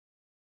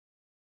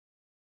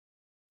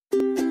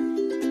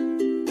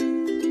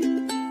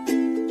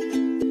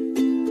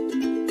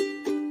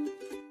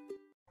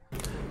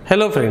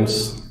Hello friends,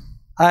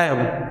 I am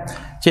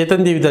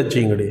Chetan Devidas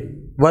Ingale,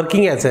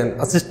 working as an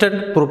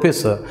assistant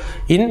professor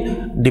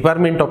in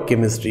Department of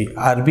Chemistry,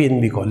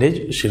 RBNB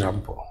College,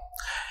 Shirampur.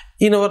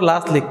 In our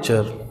last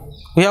lecture,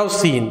 we have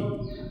seen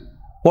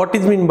what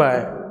is meant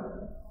by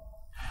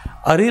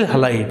aryl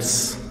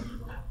halides,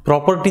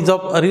 properties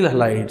of aryl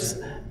halides,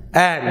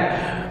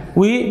 and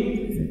we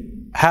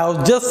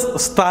have just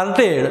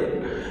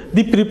started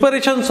the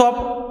preparations of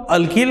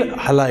alkyl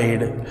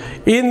halide,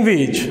 in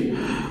which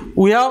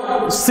we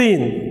have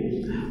seen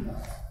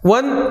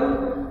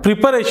one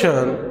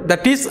preparation,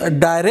 that is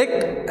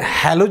direct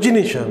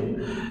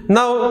halogenation.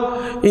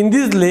 Now in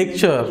this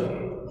lecture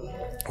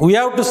we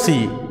have to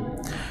see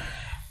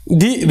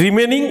the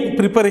remaining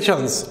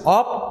preparations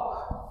of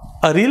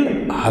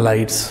aryl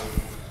halides.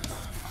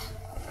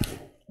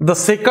 The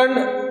second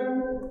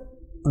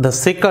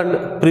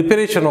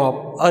preparation of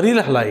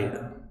aryl halide,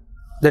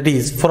 that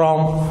is from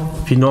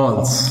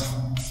phenols.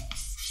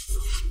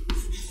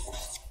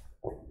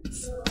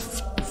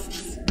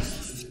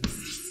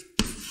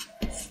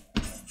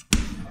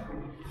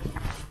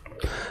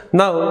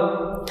 Now,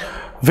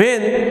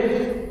 when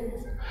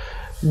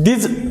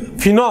this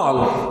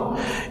phenol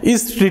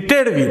is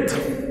treated with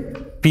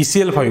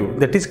PCl5,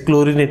 that is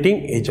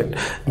chlorinating agent,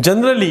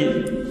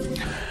 generally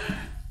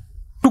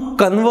to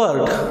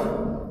convert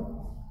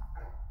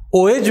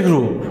OH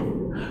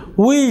group,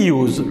 we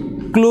use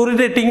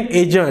chlorinating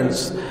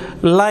agents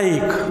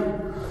like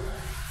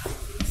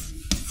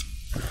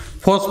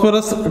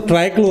phosphorus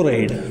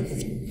trichloride,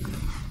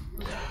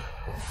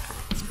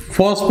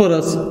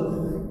 phosphorus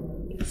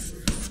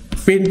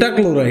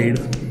pentachloride.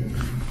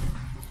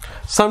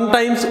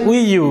 Sometimes we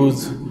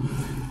use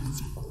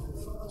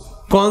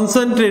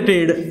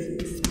concentrated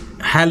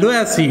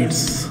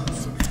haloacids,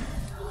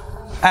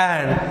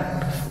 and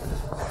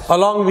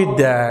along with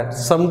that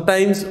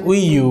sometimes we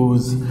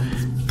use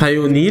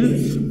thionyl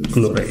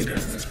chloride.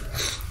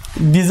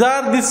 These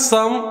are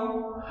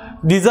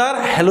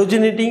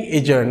halogenating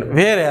agent,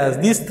 whereas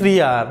these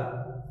three are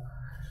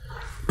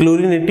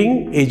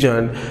chlorinating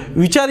agent,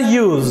 which are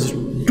used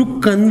to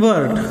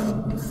convert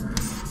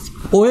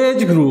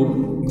OH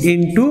group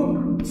into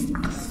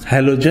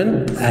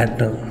halogen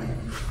atom,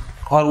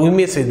 or we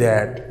may say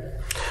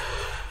that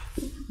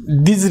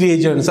these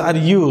reagents are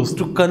used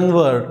to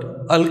convert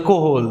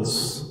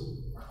alcohols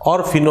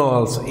or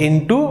phenols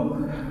into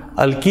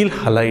alkyl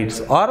halides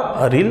or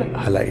aryl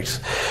halides.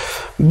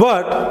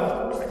 But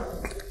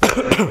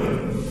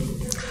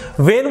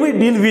when we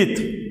deal with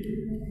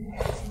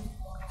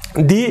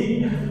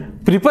the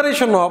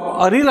preparation of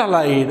aryl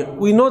halide,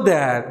 we know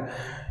that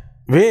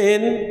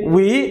when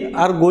we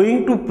are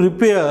going to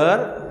prepare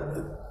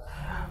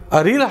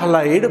aryl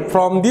halide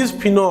from this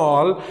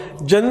phenol,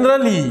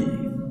 generally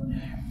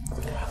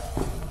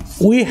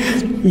we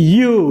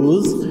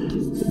use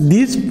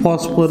this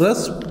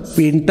phosphorus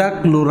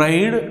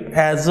pentachloride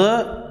as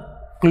a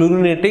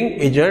chlorinating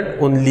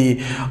agent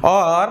only,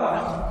 or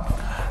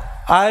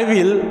I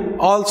will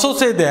also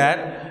say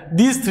that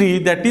these three,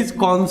 that is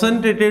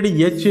concentrated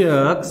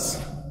HX,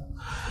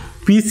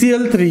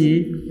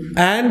 PCl3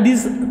 and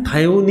this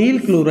thionyl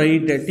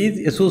chloride, that is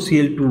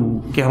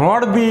SOCl2,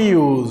 cannot be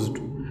used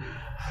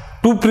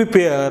to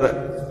prepare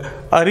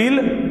aryl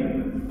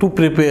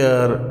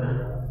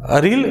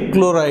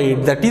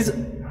chloride, that is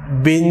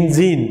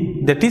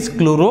benzene, that is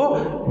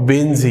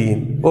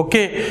chlorobenzene.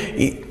 Okay,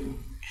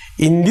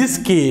 in this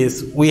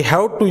case we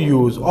have to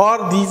use,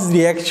 or this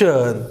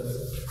reaction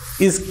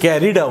is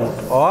carried out,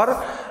 or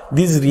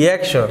this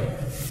reaction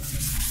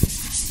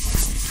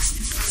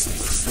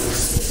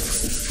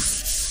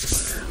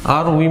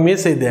or we may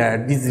say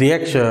that this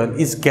reaction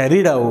is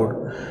carried out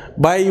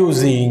by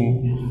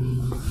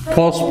using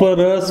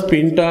phosphorus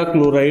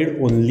pentachloride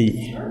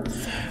only.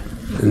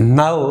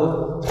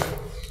 Now,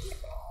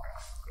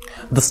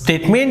 the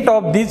statement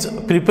of this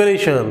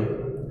preparation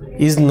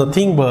is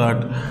nothing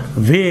but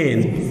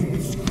when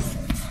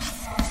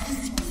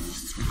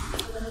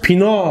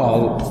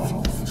phenol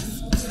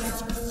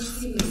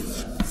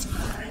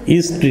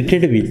is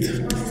treated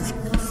with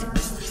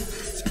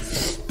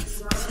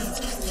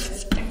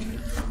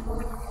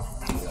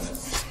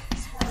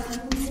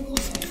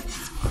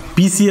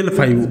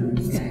PCl5,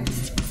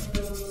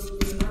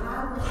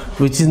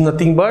 which is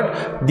nothing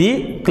but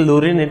the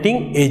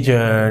chlorinating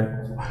agent,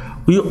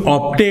 we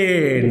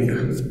obtained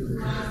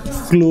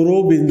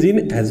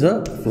chlorobenzene as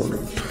a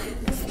product.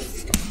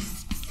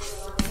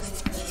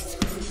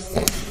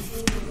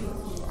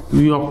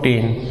 We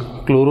obtain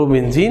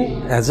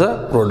chlorobenzene as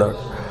a product.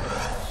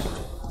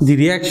 The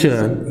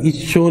reaction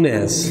is shown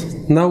as,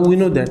 now we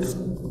know that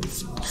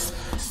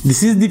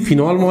this is the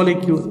phenol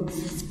molecule.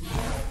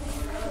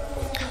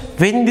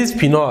 When this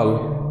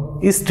phenol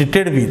is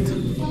treated with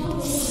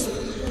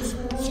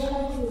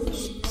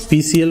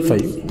PCl5,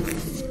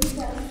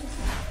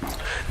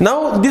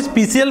 now this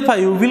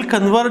PCl5 will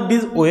convert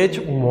this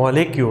OH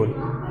molecule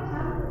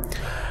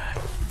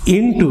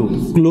into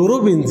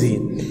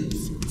chlorobenzene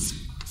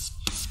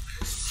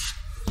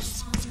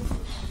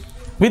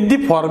with the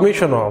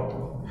formation of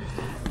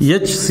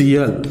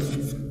HCl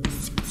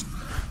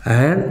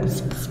and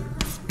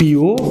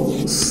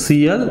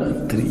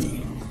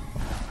POCl3.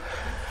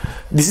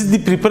 This is the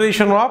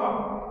preparation of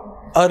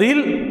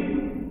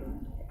aryl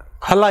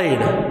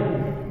halide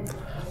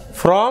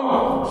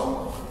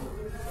from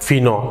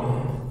phenol.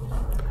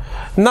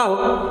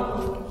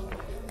 Now,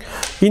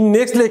 in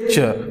next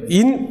lecture,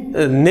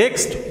 the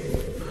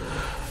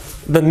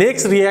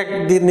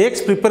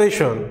next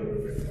preparation,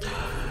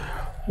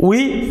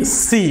 we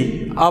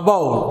see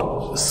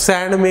about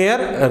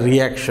Sandmeyer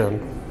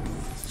reaction.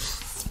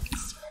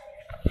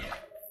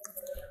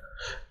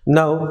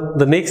 Now,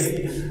 the next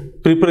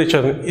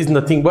preparation is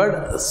nothing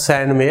but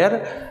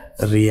Sandmeyer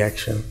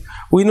reaction.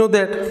 We know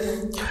that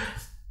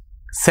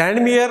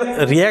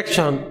Sandmeyer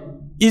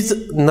reaction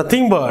is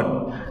nothing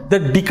but the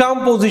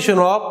decomposition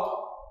of,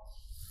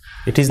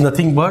 it is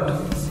nothing but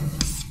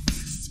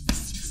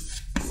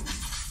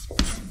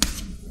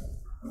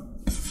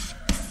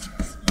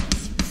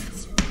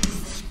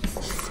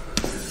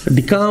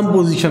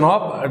decomposition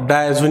of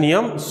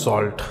diazonium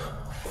salt.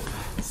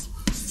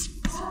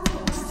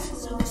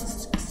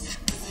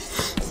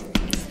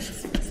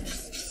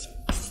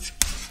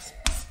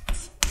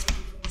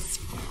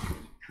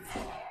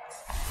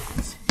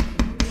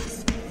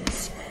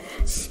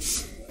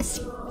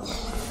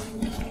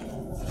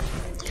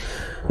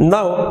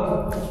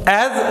 Now,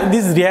 as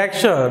this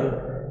reaction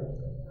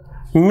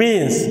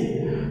means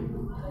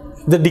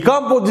the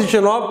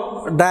decomposition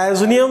of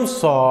diazonium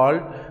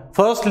salt,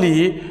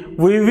 firstly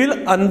we will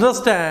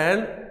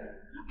understand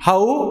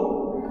how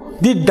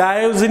the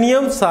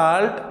diazonium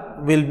salt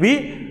will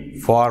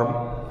be formed.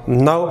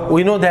 Now,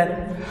 we know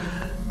that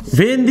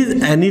when this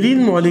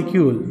aniline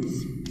molecule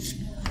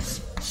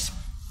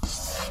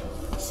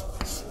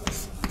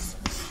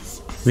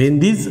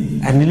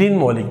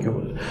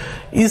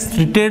is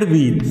treated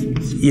with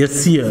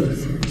HCl,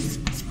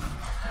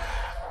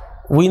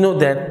 we know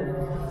that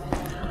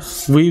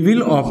we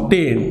will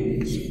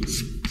obtain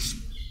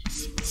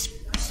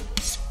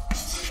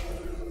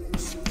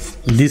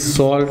this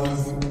salt,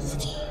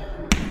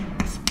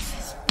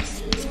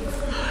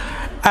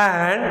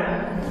 and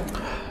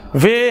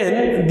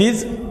when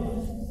this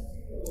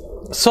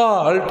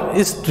salt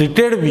is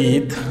treated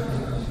with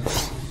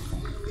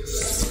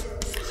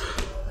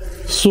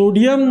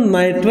sodium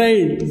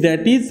nitrite,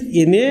 that is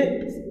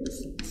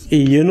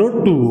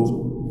NaNO2,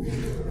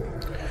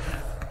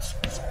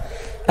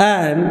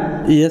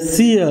 and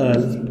HCl,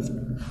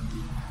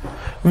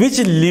 which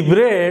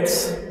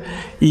liberates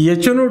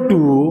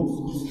HNO2,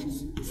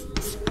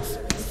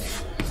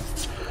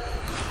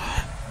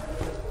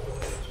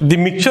 the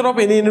mixture of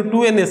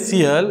NaNO2 and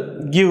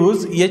HCl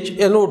gives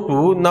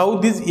HNO2. Now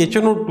this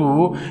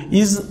HNO2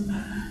 is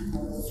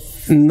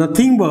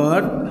nothing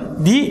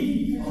but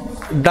the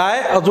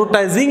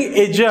diazotizing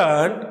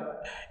agent.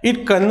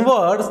 It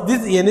converts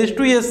this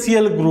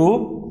NH2HCl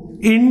group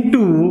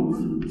into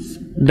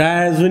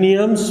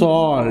diazonium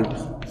salt.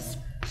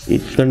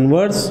 It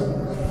converts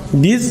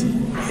this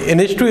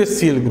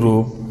NH2HCl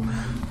group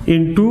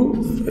into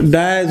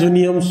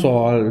diazonium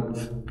salt.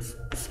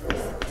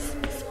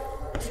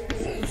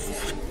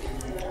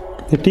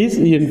 It is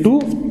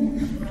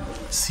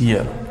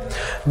N2Cl.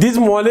 This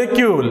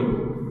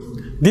molecule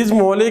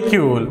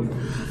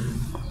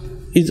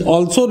is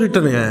also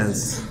written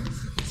as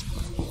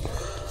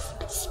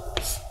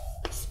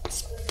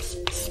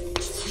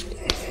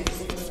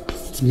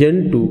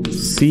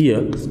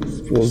N2Cl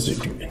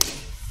positive.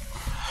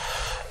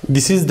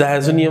 This is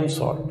diazonium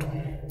salt.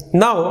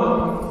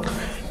 Now,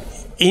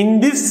 in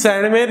this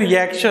Sandmeyer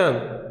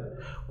reaction,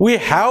 we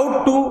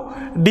have to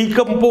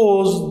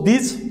decompose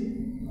this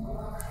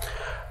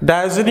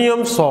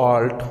diazonium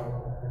salt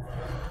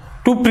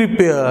to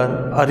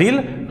prepare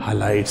aryl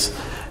halides.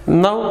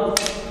 Now,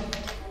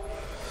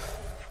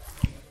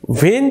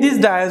 when this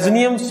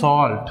diazonium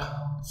salt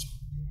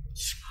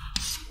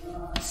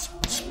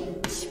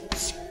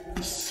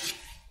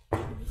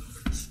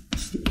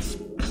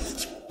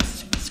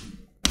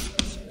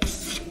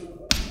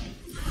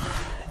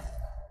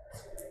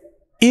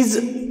is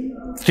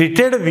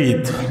treated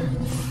with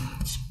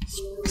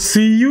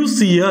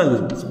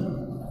CuCl,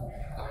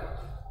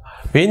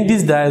 when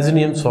this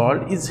diazonium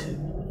salt is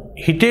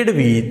heated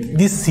with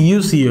this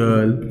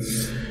CuCl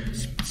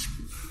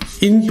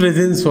in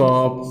presence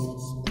of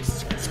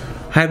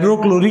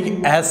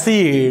hydrochloric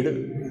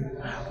acid,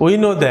 we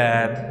know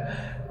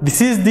that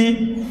this is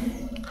the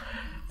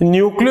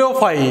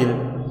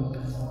nucleophile.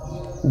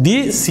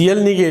 The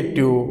Cl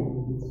negative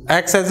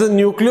acts as a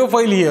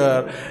nucleophile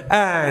here,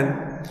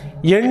 and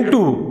N2,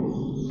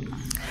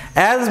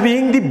 as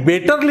being the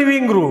better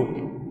leaving group,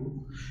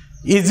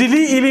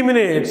 easily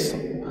eliminates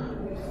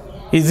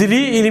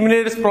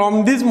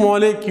from this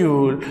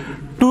molecule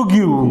to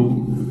give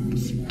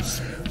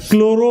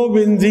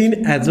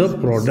chlorobenzene as a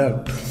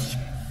product.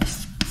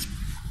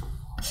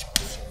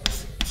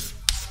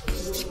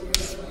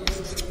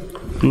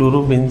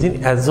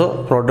 Chlorobenzene as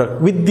a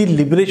product with the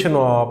liberation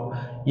of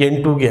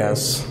N2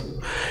 gas.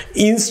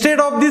 Instead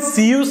of this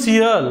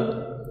CuCl,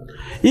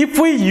 if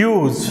we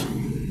use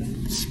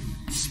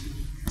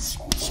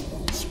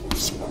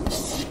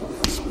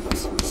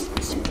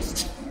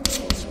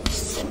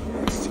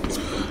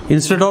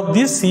instead of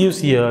this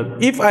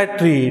CuCl, if I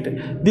treat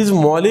this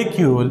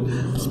molecule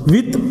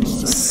with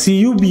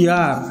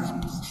CuBr,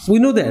 we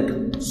know that,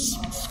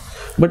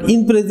 but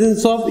in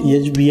presence of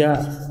HBr,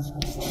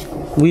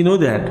 we know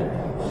that.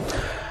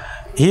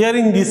 Here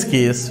in this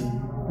case,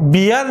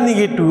 Br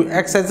negative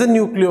acts as a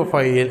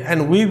nucleophile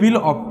and we will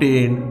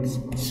obtain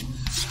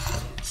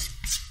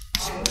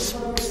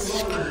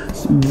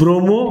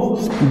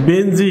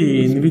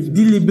bromobenzene with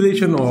the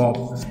liberation of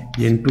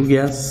N2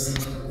 gas.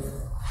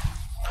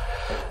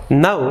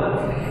 Now,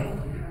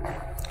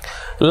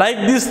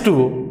 like this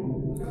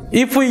too,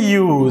 if we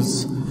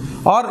use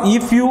or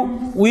if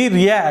we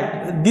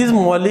react this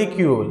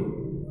molecule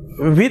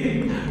with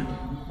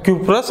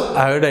cuprous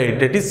iodide,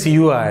 that is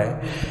CuI,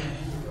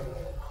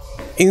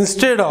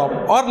 instead of,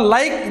 or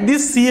like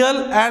this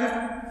Cl and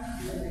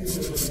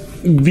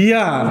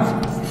Br,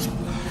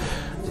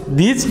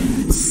 this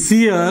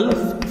Cl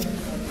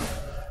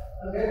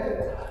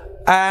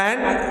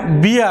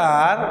and Br,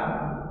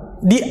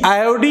 the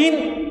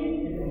iodine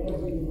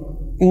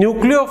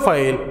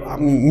nucleophile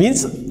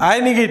means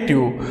I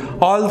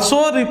negative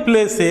also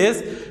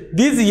replaces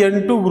this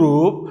N2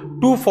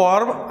 group to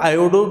form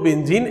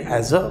iodobenzene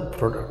as a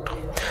product.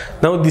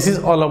 Now this is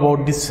all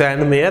about the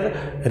Sandmeyer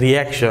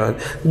reaction.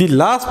 The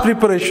last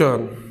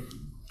preparation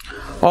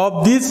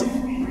of this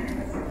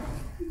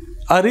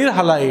aryl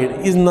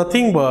halide is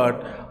nothing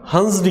but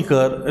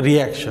Hunsdiker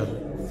reaction.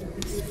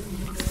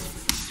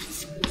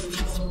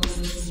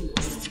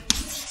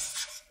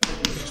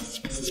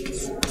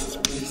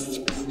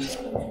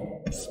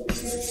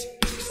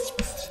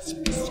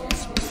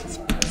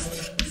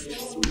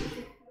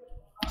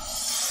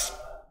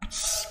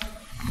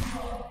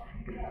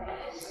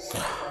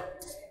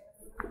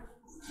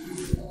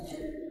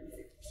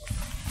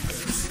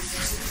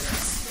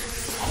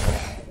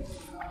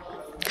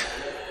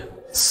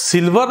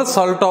 Silver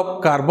salt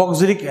of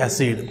carboxylic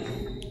acid,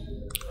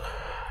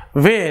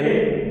 when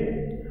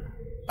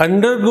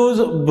undergoes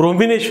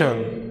bromination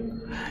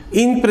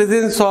in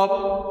presence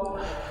of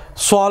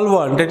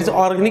solvent, that is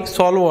organic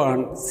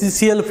solvent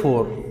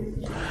CCl4,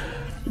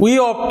 we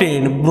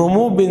obtain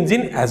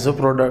bromobenzene as a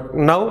product.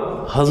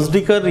 Now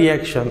Hunsdiker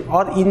reaction,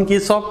 or in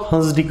case of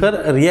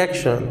Hunsdiker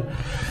reaction,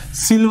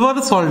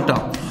 silver salt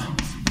of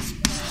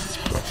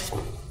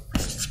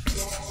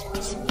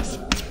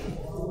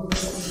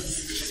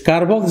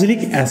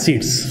carboxylic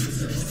acids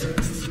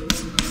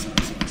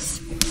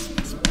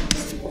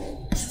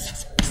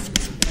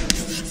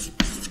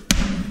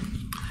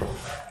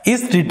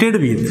is treated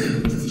with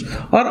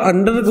or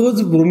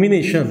undergoes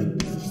bromination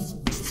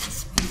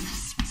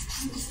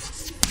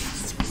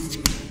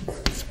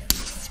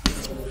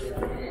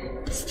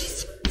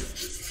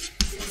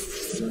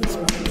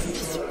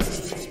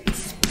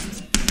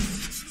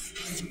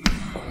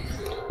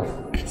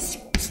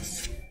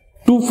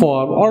to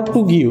form or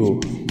to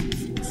give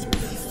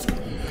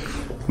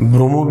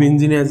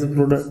bromobenzene as a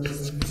product.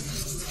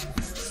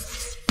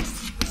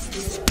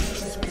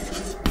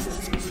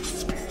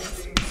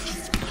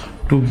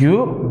 To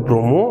give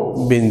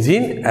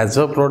bromobenzene as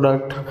a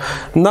product.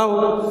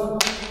 Now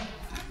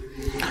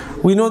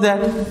we know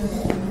that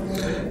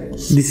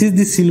this is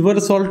the silver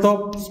salt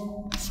of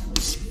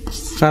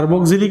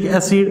carboxylic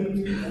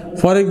acid.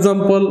 For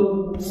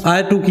example,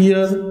 I took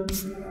here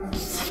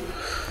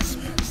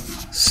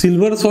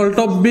silver salt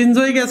of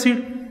benzoic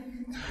acid.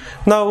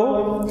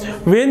 Now,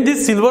 when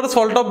this silver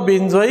salt of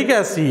benzoic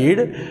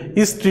acid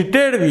is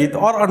treated with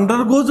or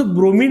undergoes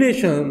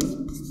bromination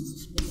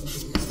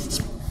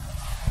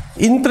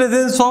in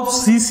presence of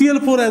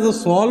CCl4 as a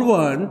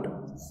solvent,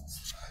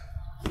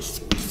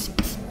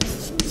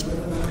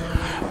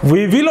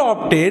 we will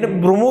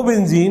obtain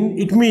bromobenzene.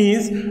 It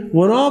means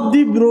one of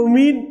the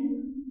bromine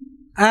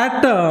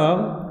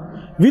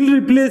atom will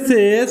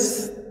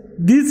replaces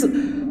this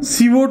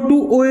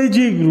CO2 OAG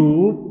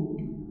group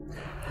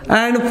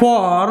and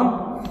form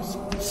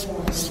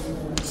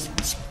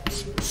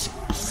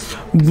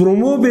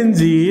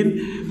bromobenzene.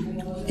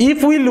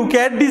 If we look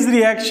at this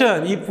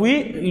reaction,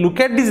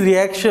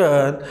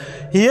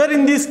 here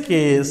in this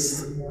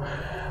case,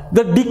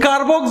 the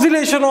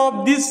decarboxylation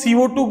of this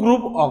CO2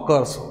 group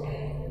occurs.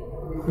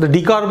 The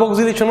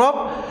decarboxylation of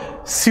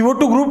CO2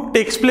 group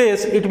takes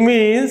place. It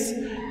means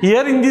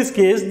here in this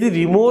case, the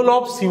removal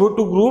of CO2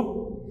 group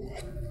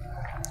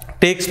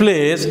takes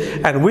place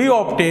and we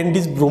obtain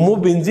this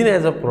bromobenzene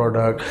as a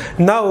product.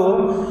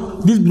 Now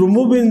this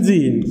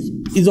bromobenzene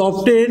is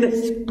obtained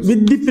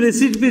with the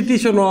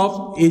precipitation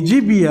of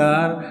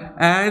AgBr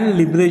and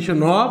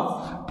liberation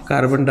of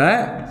carbon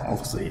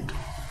dioxide.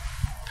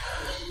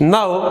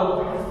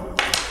 Now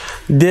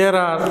there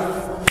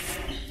are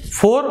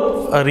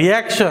 4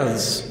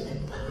 reactions,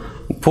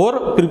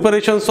 4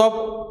 preparations of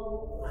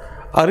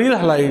aryl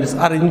halides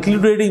are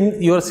included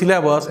in your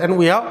syllabus, and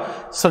we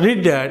have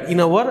studied that in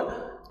our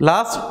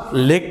last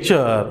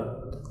lecture.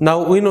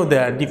 Now we know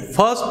that the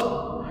first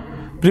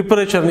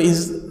preparation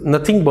is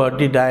nothing but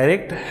the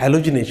direct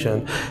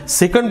halogenation.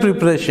 Second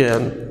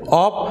preparation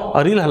of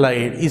aryl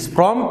halide is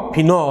from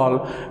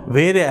phenol,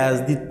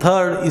 whereas the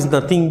third is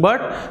nothing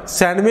but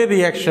Sandmeyer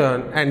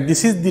reaction, and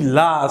this is the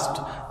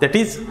last, that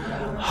is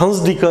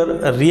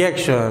Hunsdiker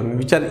reaction,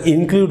 which are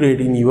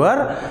included in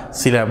your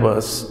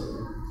syllabus.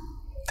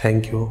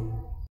 Thank you.